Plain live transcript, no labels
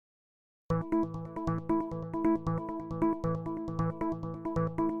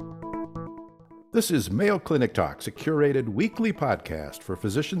This is Mayo Clinic Talks, a curated weekly podcast for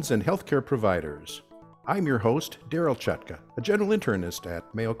physicians and healthcare providers. I'm your host, Daryl Chutka, a general internist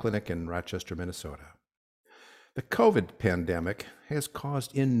at Mayo Clinic in Rochester, Minnesota. The COVID pandemic has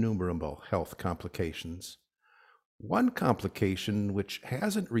caused innumerable health complications. One complication which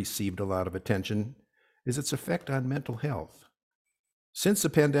hasn't received a lot of attention is its effect on mental health. Since the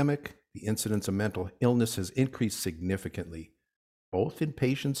pandemic, the incidence of mental illness has increased significantly, both in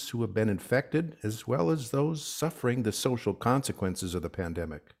patients who have been infected as well as those suffering the social consequences of the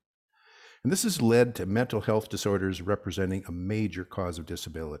pandemic. And this has led to mental health disorders representing a major cause of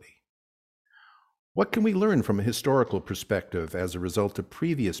disability. What can we learn from a historical perspective as a result of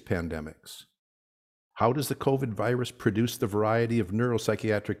previous pandemics? How does the COVID virus produce the variety of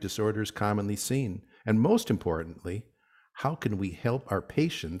neuropsychiatric disorders commonly seen? And most importantly, how can we help our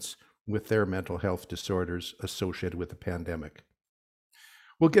patients with their mental health disorders associated with the pandemic?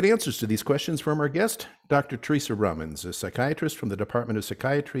 We'll get answers to these questions from our guest, Dr. Teresa Rummins, a psychiatrist from the Department of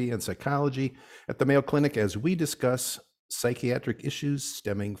Psychiatry and Psychology at the Mayo Clinic, as we discuss psychiatric issues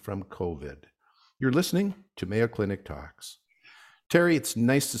stemming from COVID. You're listening to Mayo Clinic Talks. Terry, it's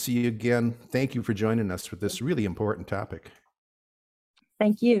nice to see you again. Thank you for joining us for this really important topic.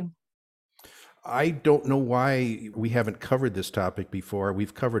 Thank you. I don't know why we haven't covered this topic before.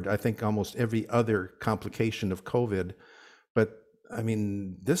 We've covered, I think, almost every other complication of COVID, but I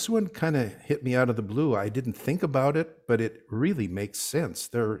mean, this one kind of hit me out of the blue. I didn't think about it, but it really makes sense.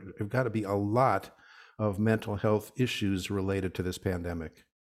 There have got to be a lot of mental health issues related to this pandemic.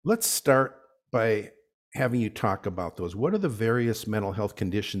 Let's start by having you talk about those. What are the various mental health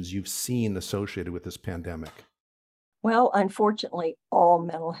conditions you've seen associated with this pandemic? Well, unfortunately, all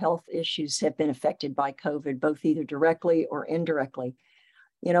mental health issues have been affected by COVID, both either directly or indirectly.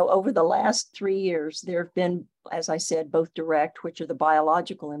 You know, over the last 3 years, there have been, as I said, both direct, which are the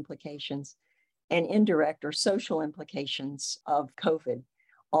biological implications, and indirect or social implications of COVID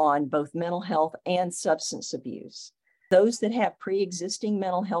on both mental health and substance abuse. Those that have pre-existing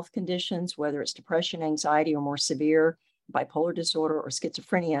mental health conditions, whether it's depression, anxiety, or more severe bipolar disorder or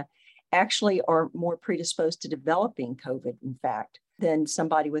schizophrenia, actually are more predisposed to developing COVID, in fact, than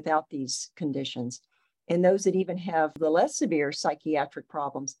somebody without these conditions. And those that even have the less severe psychiatric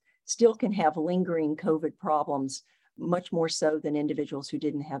problems still can have lingering COVID problems, much more so than individuals who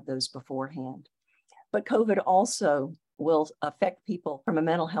didn't have those beforehand. But COVID also will affect people from a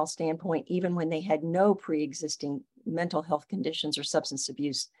mental health standpoint, even when they had no pre-existing mental health conditions or substance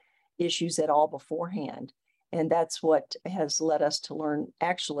abuse issues at all beforehand. And that's what has led us to learn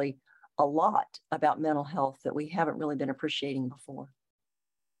actually a lot about mental health that we haven't really been appreciating before.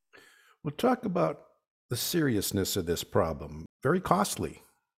 We'll talk about the seriousness of this problem. Very costly.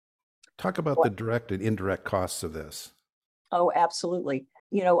 Talk about the direct and indirect costs of this. Oh, absolutely.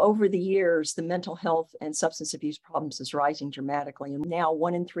 You know, over the years, the mental health and substance abuse problems is rising dramatically. And now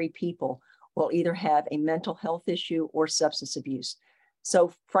 1 in 3 people will either have a mental health issue or substance abuse.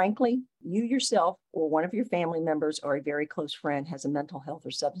 So frankly, you yourself or one of your family members or a very close friend has a mental health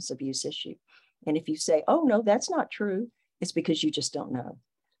or substance abuse issue. And if you say, oh, no, that's not true, it's because you just don't know,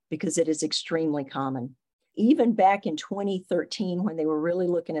 because it is extremely common. Even back in 2013, when they were really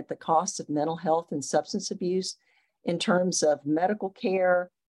looking at the costs of mental health and substance abuse in terms of medical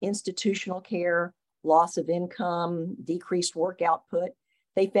care, institutional care, loss of income, decreased work output,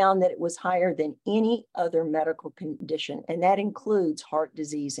 they found that it was higher than any other medical condition, and that includes heart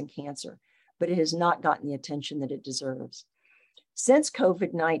disease and cancer, but it has not gotten the attention that it deserves. Since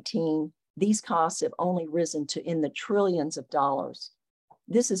COVID-19, these costs have only risen to in the trillions of dollars.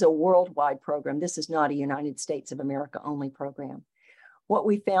 This is a worldwide program. This is not a United States of America only program. What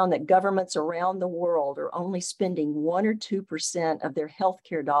we found that governments around the world are only spending 1 or 2% of their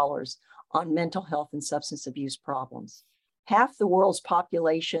healthcare dollars on mental health and substance abuse problems. Half the world's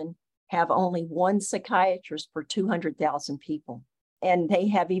population have only one psychiatrist per 200,000 people. And they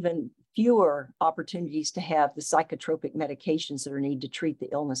have even fewer opportunities to have the psychotropic medications that are needed to treat the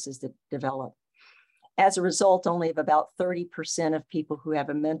illnesses that develop. As a result, only of about 30% of people who have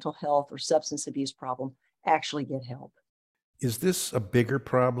a mental health or substance abuse problem actually get help. Is this a bigger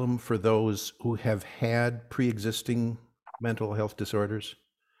problem for those who have had pre-existing mental health disorders?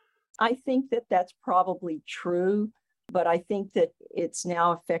 I think that that's probably true, but I think that it's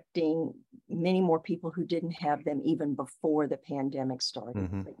now affecting many more people who didn't have them even before the pandemic started.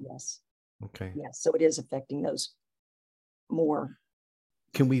 Mm-hmm. But yes. Okay. Yes, so it is affecting those more.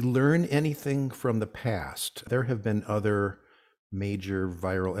 Can we learn anything from the past? There have been other major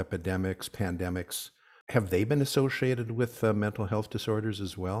viral epidemics, pandemics. Have they been associated with mental health disorders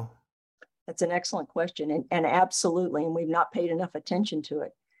as well? That's an excellent question. And absolutely. And we've not paid enough attention to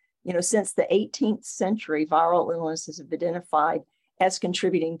it. Since the 18th century, viral illnesses have been identified as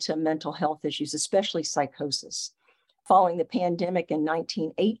contributing to mental health issues, especially psychosis. Following the pandemic in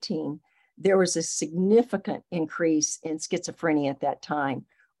 1918, there was a significant increase in schizophrenia at that time,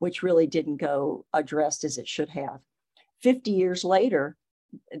 which really didn't go addressed as it should have. 50 years later,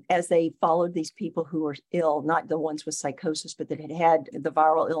 as they followed these people who were ill, not the ones with psychosis, but that had had the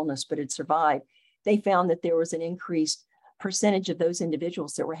viral illness but had survived, they found that there was an increased percentage of those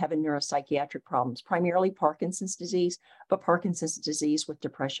individuals that were having neuropsychiatric problems, primarily Parkinson's disease, but Parkinson's disease with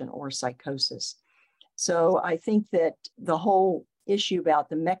depression or psychosis. So I think that the whole issue about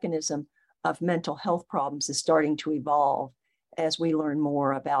the mechanism of mental health problems is starting to evolve as we learn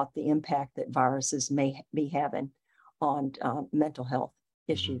more about the impact that viruses may be having on mental health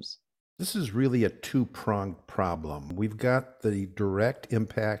issues. This is really a two-pronged problem. We've got the direct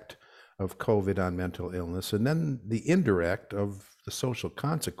impact of COVID on mental illness, and then the indirect of the social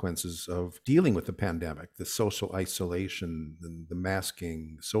consequences of dealing with the pandemic, the social isolation, the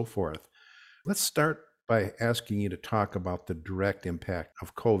masking, so forth. Let's start by asking you to talk about the direct impact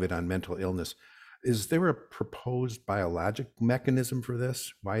of COVID on mental illness. Is there a proposed biologic mechanism for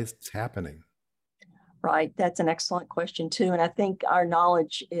this? Why is this happening? Right. That's an excellent question, too. And I think our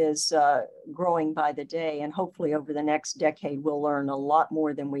knowledge is growing by the day. And hopefully over the next decade, we'll learn a lot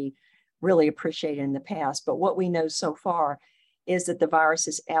more than we really appreciated in the past. But what we know so far is that the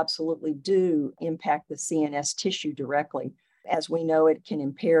viruses absolutely do impact the CNS tissue directly. As we know, it can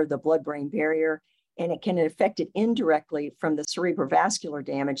impair the blood-brain barrier, and it can affect it indirectly from the cerebrovascular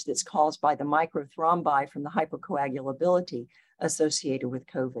damage that's caused by the microthrombi from the hypercoagulability associated with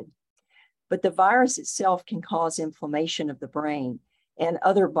COVID. But the virus itself can cause inflammation of the brain and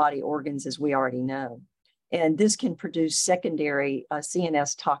other body organs, as we already know. And this can produce secondary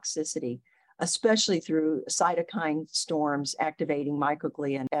CNS toxicity, especially through cytokine storms activating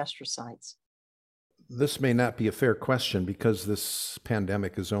microglia and astrocytes. This may not be a fair question because this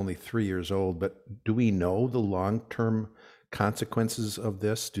pandemic is only 3 years old, but do we know the long-term consequences of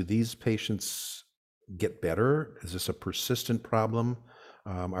this? Do these patients get better? Is this a persistent problem?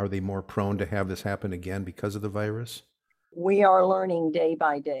 Are they more prone to have this happen again because of the virus? We are learning day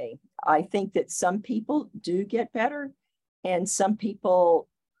by day. I think that some people do get better, and some people,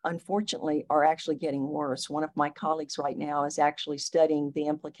 unfortunately, are actually getting worse. One of my colleagues right now is actually studying the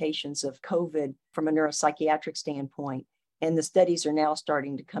implications of COVID from a neuropsychiatric standpoint. And the studies are now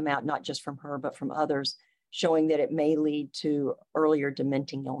starting to come out, not just from her, but from others, showing that it may lead to earlier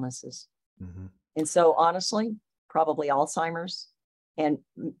dementing illnesses. Mm-hmm. And so honestly, probably Alzheimer's and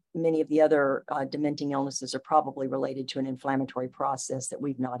many of the other dementing illnesses are probably related to an inflammatory process that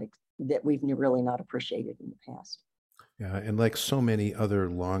we've really not appreciated in the past. Yeah, and like so many other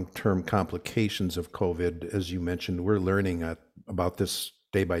long-term complications of COVID, as you mentioned, we're learning about this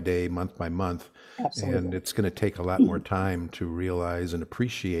day by day, month by month. Absolutely. And it's going to take a lot more time to realize and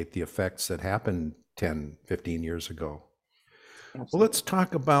appreciate the effects that happened 10, 15 years ago. Absolutely. Well, let's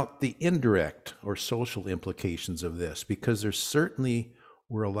talk about the indirect or social implications of this, because there certainly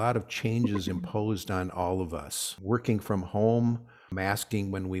were a lot of changes imposed on all of us. Working from home,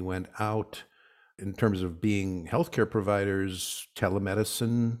 masking when we went out, in terms of being healthcare providers,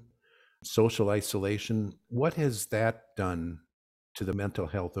 telemedicine, social isolation. What has that done to the mental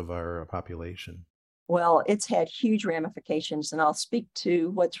health of our population? Well, it's had huge ramifications, and I'll speak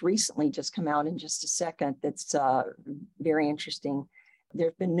to what's recently just come out in just a second that's very interesting. There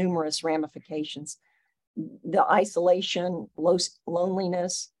have been numerous ramifications. The isolation,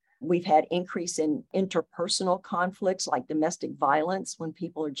 loneliness. We've had increase in interpersonal conflicts like domestic violence when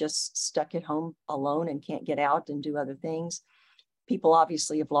people are just stuck at home alone and can't get out and do other things. People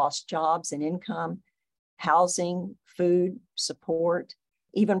obviously have lost jobs and income, housing, food, support,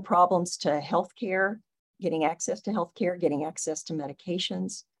 even problems to healthcare, getting access to healthcare, getting access to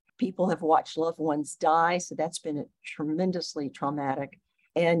medications. People have watched loved ones die, so that's been tremendously traumatic.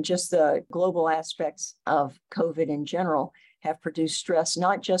 And just the global aspects of COVID in general have produced stress,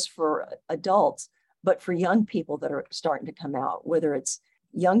 not just for adults, but for young people that are starting to come out, whether it's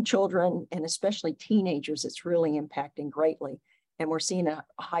young children and especially teenagers, it's really impacting greatly. And we're seeing a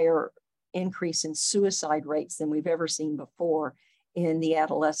higher increase in suicide rates than we've ever seen before in the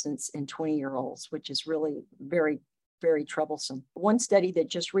adolescents and 20-year-olds, which is really very, very troublesome. One study that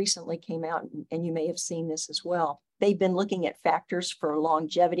just recently came out, and you may have seen this as well, they've been looking at factors for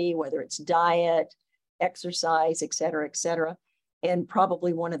longevity, whether it's diet, exercise, et cetera, et cetera. And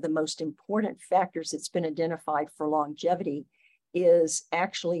probably one of the most important factors that's been identified for longevity is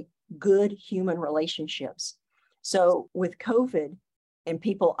actually good human relationships. So with COVID and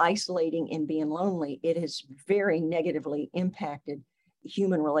people isolating and being lonely, it has very negatively impacted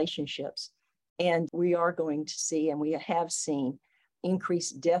human relationships. And we are going to see, and we have seen,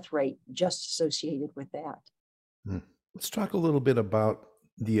 increased death rate just associated with that. Let's talk a little bit about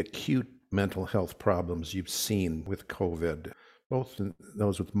the acute mental health problems you've seen with COVID, both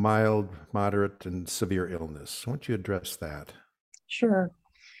those with mild, moderate, and severe illness. Why don't you address that? Sure.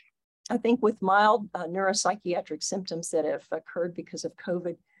 I think with mild neuropsychiatric symptoms that have occurred because of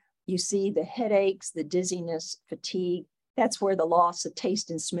COVID, you see the headaches, the dizziness, fatigue. That's where the loss of taste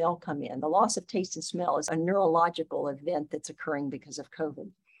and smell come in. The loss of taste and smell is a neurological event that's occurring because of COVID.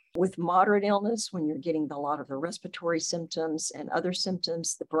 With moderate illness, when you're getting a lot of the respiratory symptoms and other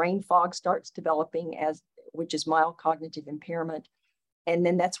symptoms, the brain fog starts developing, which is mild cognitive impairment. And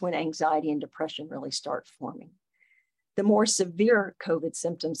then that's when anxiety and depression really start forming. The more severe COVID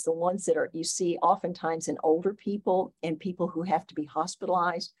symptoms, the ones that you see oftentimes in older people and people who have to be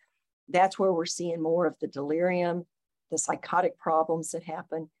hospitalized, that's where we're seeing more of the delirium, the psychotic problems that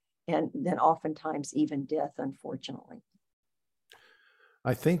happen, and then oftentimes even death, unfortunately.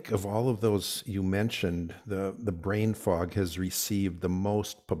 I think of all of those you mentioned, the brain fog has received the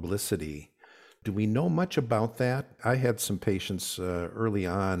most publicity. Do we know much about that? I had some patients early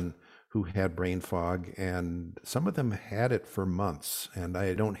on who had brain fog, and some of them had it for months, and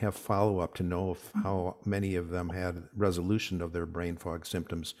I don't have follow-up to know how many of them had resolution of their brain fog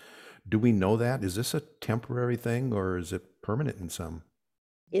symptoms. Do we know that? Is this a temporary thing, or is it permanent in some?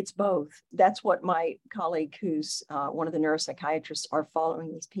 It's both. That's what my colleague, who's one of the neuropsychiatrists, are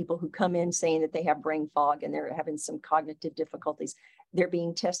following these people who come in saying that they have brain fog and they're having some cognitive difficulties. They're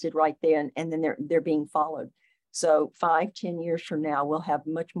being tested right then, and then they're being followed. So 5-10 years from now, we'll have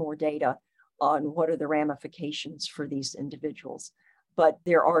much more data on what are the ramifications for these individuals. But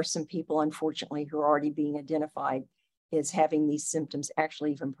there are some people, unfortunately, who are already being identified as having these symptoms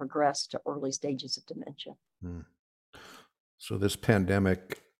actually even progress to early stages of dementia. So this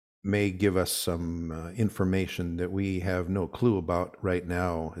pandemic may give us some information that we have no clue about right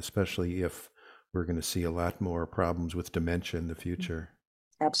now, especially if we're going to see a lot more problems with dementia in the future.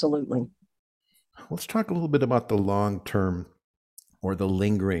 Absolutely. Let's talk a little bit about the long-term or the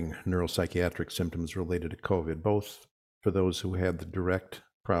lingering neuropsychiatric symptoms related to COVID, both for those who had the direct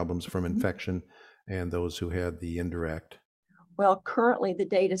problems from infection and those who had the indirect. Well, currently the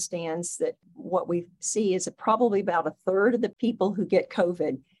data stands that what we see is that probably about a third of the people who get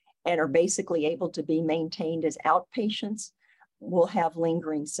COVID and are basically able to be maintained as outpatients will have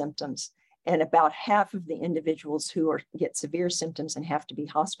lingering symptoms. And about half of the individuals who get severe symptoms and have to be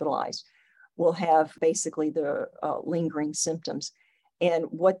hospitalized will have basically the lingering symptoms. And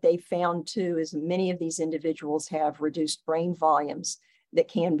what they found too is many of these individuals have reduced brain volumes that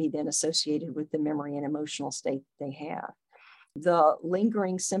can be then associated with the memory and emotional state they have. The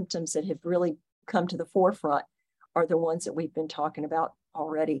lingering symptoms that have really come to the forefront are the ones that we've been talking about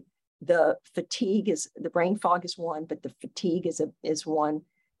already. The brain fog is one, but the fatigue is one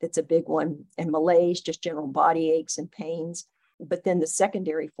that's a big one, and malaise, just general body aches and pains. But then the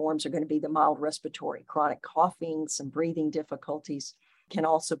secondary forms are going to be the mild respiratory, chronic coughing, some breathing difficulties, can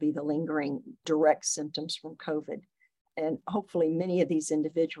also be the lingering direct symptoms from COVID. And hopefully many of these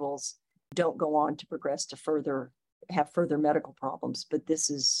individuals don't go on to progress to have further medical problems, but this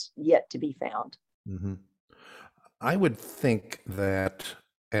is yet to be found. Mm-hmm. I would think that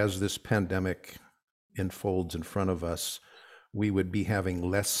as this pandemic unfolds in front of us, we would be having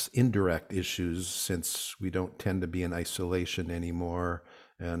less indirect issues since we don't tend to be in isolation anymore,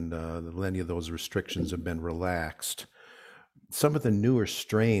 and many of those restrictions have been relaxed. Some of the newer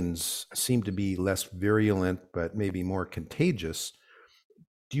strains seem to be less virulent, but maybe more contagious.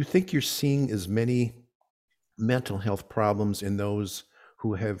 Do you think you're seeing as many mental health problems in those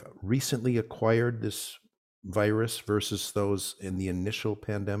who have recently acquired this virus versus those in the initial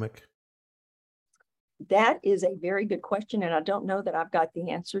pandemic? That is a very good question, and I don't know that I've got the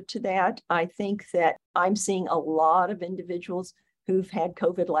answer to that. I think that I'm seeing a lot of individuals who've had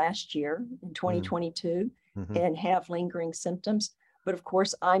COVID last year in 2022 and have lingering symptoms. But of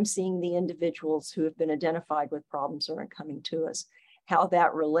course, I'm seeing the individuals who have been identified with problems that aren't coming to us. How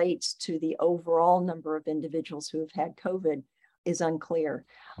that relates to the overall number of individuals who have had COVID is unclear.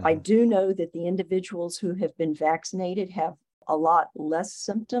 I do know that the individuals who have been vaccinated have a lot less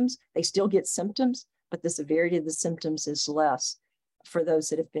symptoms. They still get symptoms, but the severity of the symptoms is less for those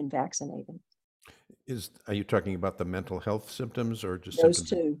that have been vaccinated. Are you talking about the mental health symptoms or just those symptoms?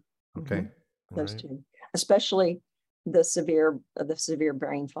 two? Okay. Those two, especially the severe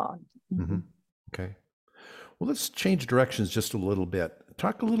brain fog. Okay. Well, let's change directions just a little bit.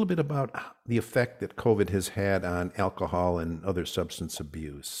 Talk a little bit about the effect that COVID has had on alcohol and other substance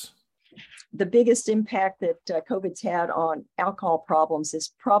abuse. The biggest impact that COVID's had on alcohol problems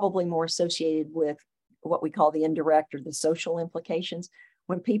is probably more associated with what we call the indirect or the social implications.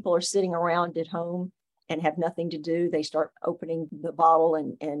 When people are sitting around at home and have nothing to do, they start opening the bottle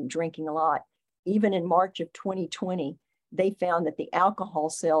and drinking a lot. Even in March of 2020, they found that the alcohol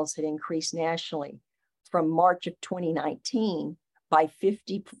sales had increased nationally from March of 2019 by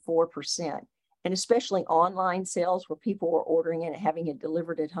 54%. And especially online sales where people were ordering it and having it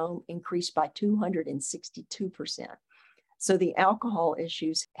delivered at home increased by 262%. So the alcohol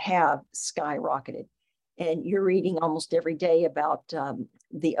issues have skyrocketed. And you're reading almost every day about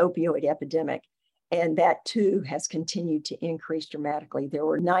the opioid epidemic. And that too has continued to increase dramatically. There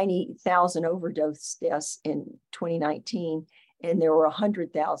were 90,000 overdose deaths in 2019, and there were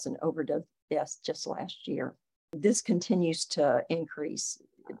 100,000 overdose deaths just last year. This continues to increase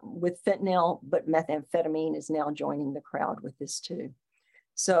with fentanyl, but methamphetamine is now joining the crowd with this too.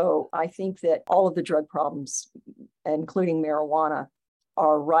 So I think that all of the drug problems, including marijuana,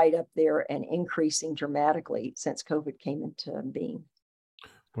 are right up there and increasing dramatically since COVID came into being.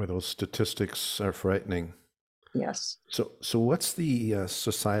 Boy, those statistics are frightening. Yes. So what's the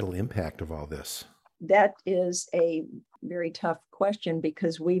societal impact of all this? That is a very tough question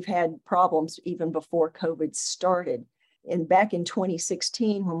because we've had problems even before COVID started. And back in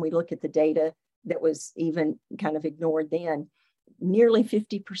 2016, when we look at the data that was even kind of ignored then, nearly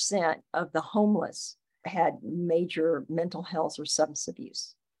 50% of the homeless had major mental health or substance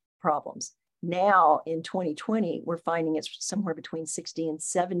abuse problems. Now in 2020, we're finding it's somewhere between 60 and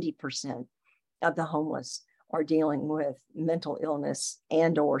 70% of the homeless are dealing with mental illness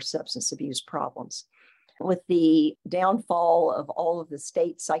and or substance abuse problems. With the downfall of all of the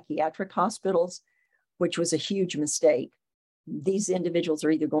state psychiatric hospitals, which was a huge mistake, these individuals are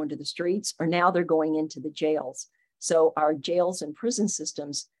either going to the streets or now they're going into the jails. So our jails and prison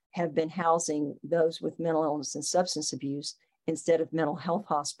systems have been housing those with mental illness and substance abuse instead of mental health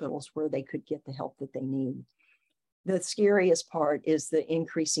hospitals where they could get the help that they need. The scariest part is the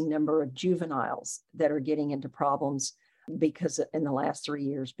increasing number of juveniles that are getting into problems because in the last 3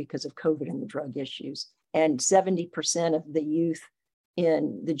 years because of COVID and the drug issues. And 70% of the youth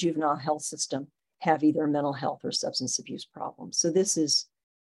in the juvenile health system have either mental health or substance abuse problems. So this is,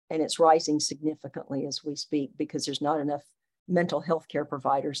 and it's rising significantly as we speak because there's not enough mental health care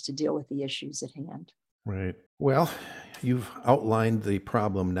providers to deal with the issues at hand. Right. Well, you've outlined the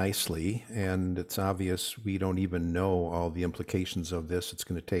problem nicely, and it's obvious we don't even know all the implications of this. It's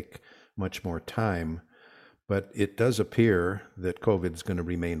going to take much more time, but it does appear that COVID is going to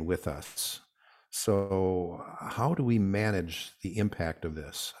remain with us. So how do we manage the impact of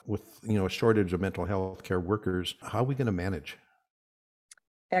this? With, a shortage of mental health care workers, how are we going to manage?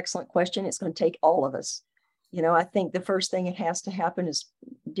 Excellent question. It's going to take all of us. I think the first thing that has to happen is,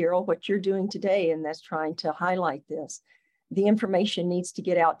 Daryl, what you're doing today, and that's trying to highlight this. The information needs to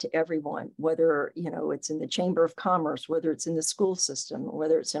get out to everyone, whether, it's in the Chamber of Commerce, whether it's in the school system,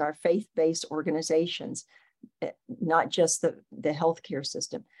 whether it's in our faith-based organizations, not just the healthcare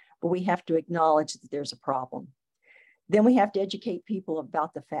system. But we have to acknowledge that there's a problem. Then we have to educate people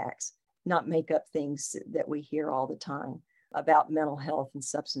about the facts, not make up things that we hear all the time about mental health and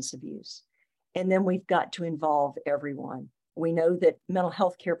substance abuse. And then we've got to involve everyone. We know that mental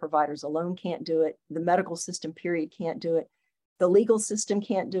health care providers alone can't do it. The medical system, period, can't do it. The legal system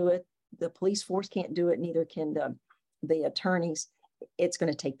can't do it. The police force can't do it. Neither can the attorneys. It's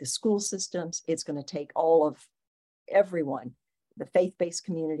going to take the school systems. It's going to take all of everyone, the faith-based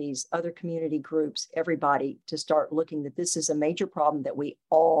communities, other community groups, everybody to start looking that this is a major problem that we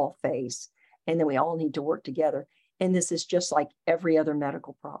all face, and then we all need to work together. And this is just like every other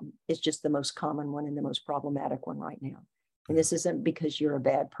medical problem. It's just the most common one and the most problematic one right now. And this isn't because you're a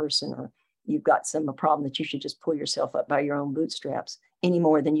bad person or you've got some problem that you should just pull yourself up by your own bootstraps any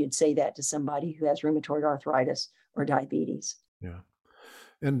more than you'd say that to somebody who has rheumatoid arthritis or diabetes. Yeah.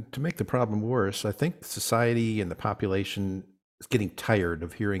 And to make the problem worse, I think society and the population is getting tired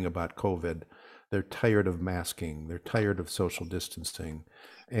of hearing about COVID. They're tired of masking. They're tired of social distancing.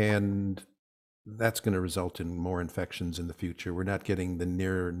 And that's going to result in more infections in the future. We're not getting the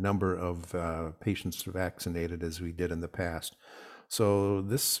near number of patients vaccinated as we did in the past. So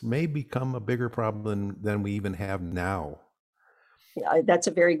this may become a bigger problem than we even have now. Yeah, that's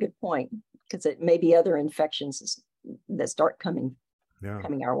a very good point, because it may be other infections that start coming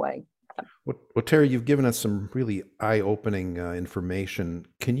our way. Well, Terry, you've given us some really eye-opening information.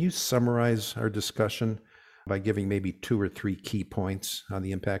 Can you summarize our discussion by giving maybe 2 or 3 key points on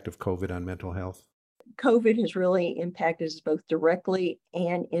the impact of COVID on mental health? COVID has really impacted us both directly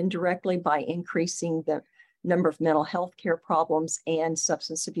and indirectly by increasing number of mental health care problems and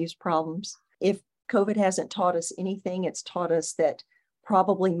substance abuse problems. If COVID hasn't taught us anything, it's taught us that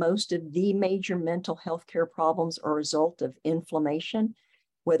probably most of the major mental health care problems are a result of inflammation,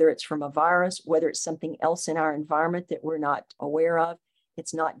 whether it's from a virus, whether it's something else in our environment that we're not aware of.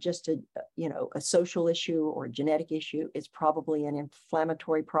 It's not just a social issue or a genetic issue. It's probably an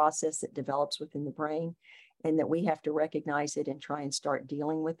inflammatory process that develops within the brain, and that we have to recognize it and try and start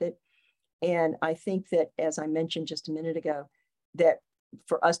dealing with it. And I think that, as I mentioned just a minute ago, that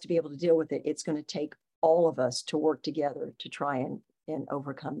for us to be able to deal with it, it's going to take all of us to work together to try and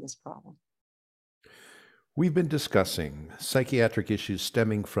overcome this problem. We've been discussing psychiatric issues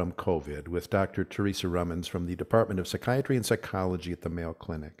stemming from COVID with Dr. Teresa Rummans from the Department of Psychiatry and Psychology at the Mayo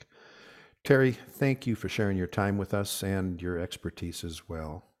Clinic. Terry, thank you for sharing your time with us and your expertise as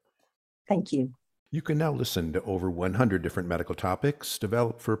well. Thank you. You can now listen to over 100 different medical topics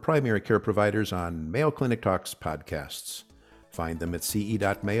developed for primary care providers on Mayo Clinic Talks podcasts. Find them at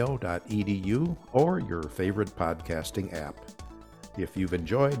ce.mayo.edu or your favorite podcasting app. If you've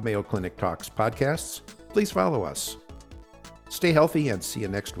enjoyed Mayo Clinic Talks podcasts, please follow us. Stay healthy and see you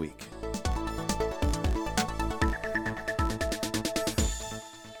next week.